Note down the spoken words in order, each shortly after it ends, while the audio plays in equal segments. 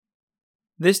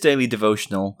This daily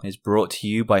devotional is brought to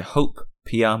you by Hope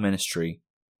PR Ministry.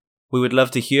 We would love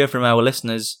to hear from our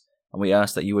listeners, and we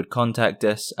ask that you would contact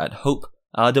us at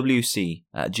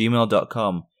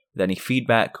hoperwc@gmail.com with any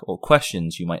feedback or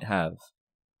questions you might have.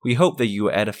 We hope that you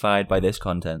were edified by this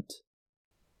content.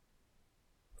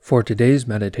 For today's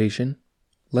meditation,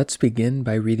 let's begin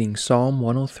by reading Psalm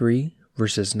 103,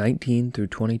 verses 19 through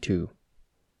 22.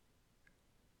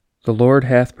 The Lord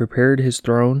hath prepared his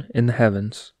throne in the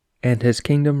heavens, and his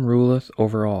kingdom ruleth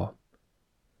over all.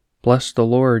 Bless the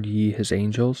Lord, ye his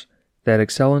angels, that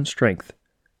excel in strength,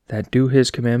 that do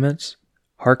his commandments,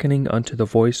 hearkening unto the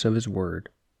voice of his word.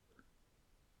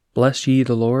 Bless ye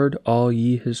the Lord, all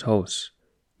ye his hosts,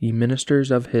 ye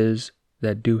ministers of his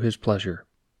that do his pleasure.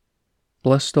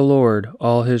 Bless the Lord,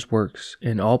 all his works,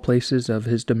 in all places of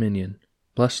his dominion.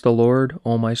 Bless the Lord,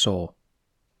 O my soul.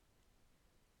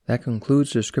 That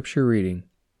concludes the scripture reading.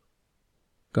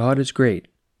 God is great.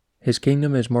 His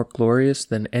kingdom is more glorious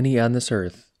than any on this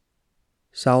earth.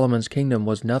 Solomon's kingdom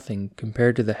was nothing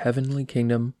compared to the heavenly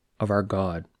kingdom of our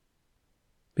God.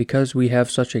 Because we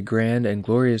have such a grand and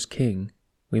glorious King,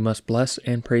 we must bless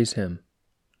and praise him.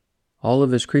 All of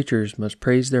his creatures must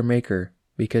praise their Maker,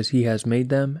 because he has made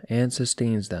them and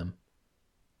sustains them.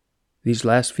 These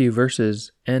last few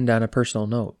verses end on a personal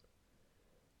note.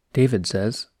 David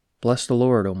says, "Bless the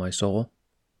Lord, O my soul."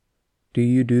 Do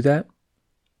you do that?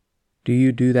 Do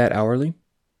you do that hourly?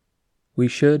 We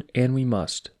should and we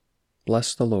must.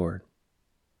 Bless the Lord.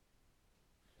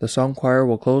 The song choir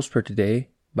will close for today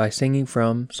by singing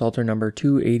from Psalter number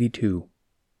 282.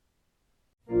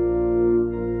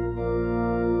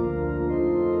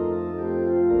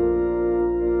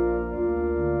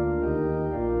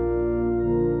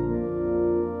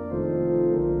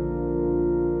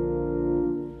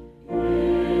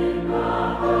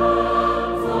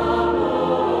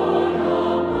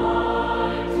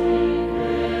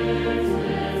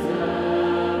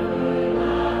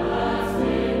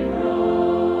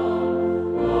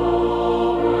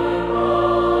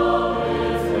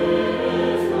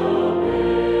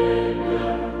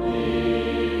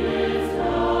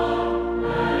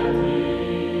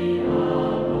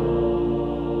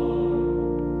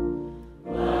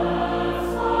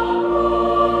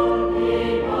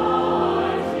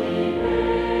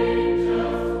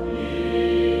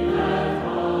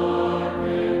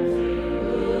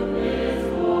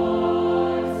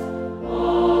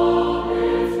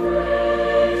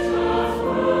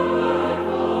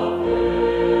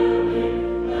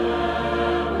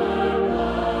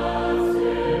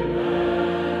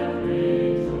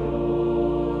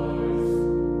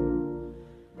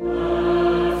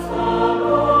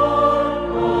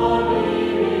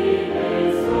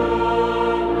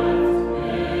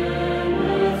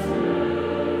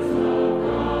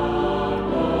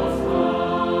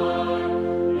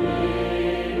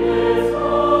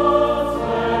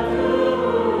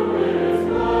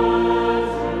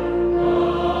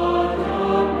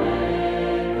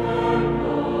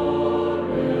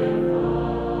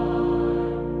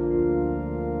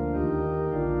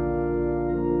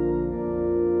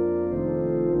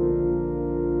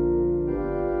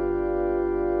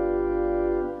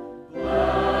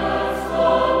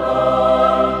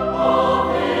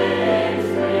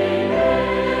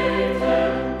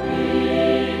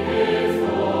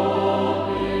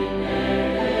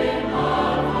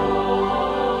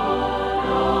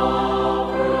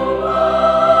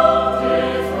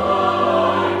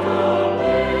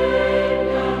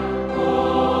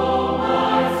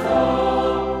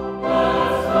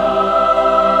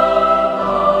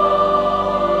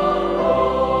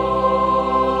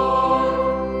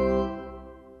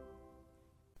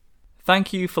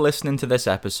 Thank you for listening to this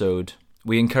episode.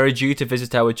 We encourage you to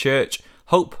visit our church,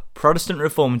 Hope Protestant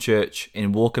Reformed Church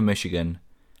in Walker, Michigan.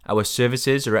 Our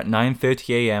services are at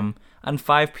 9:30 a.m. and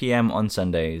 5 p.m. on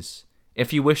Sundays.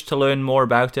 If you wish to learn more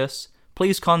about us,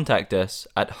 please contact us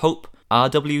at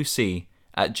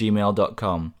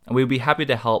hoperwc@gmail.com, and we'll be happy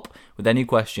to help with any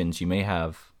questions you may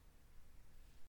have.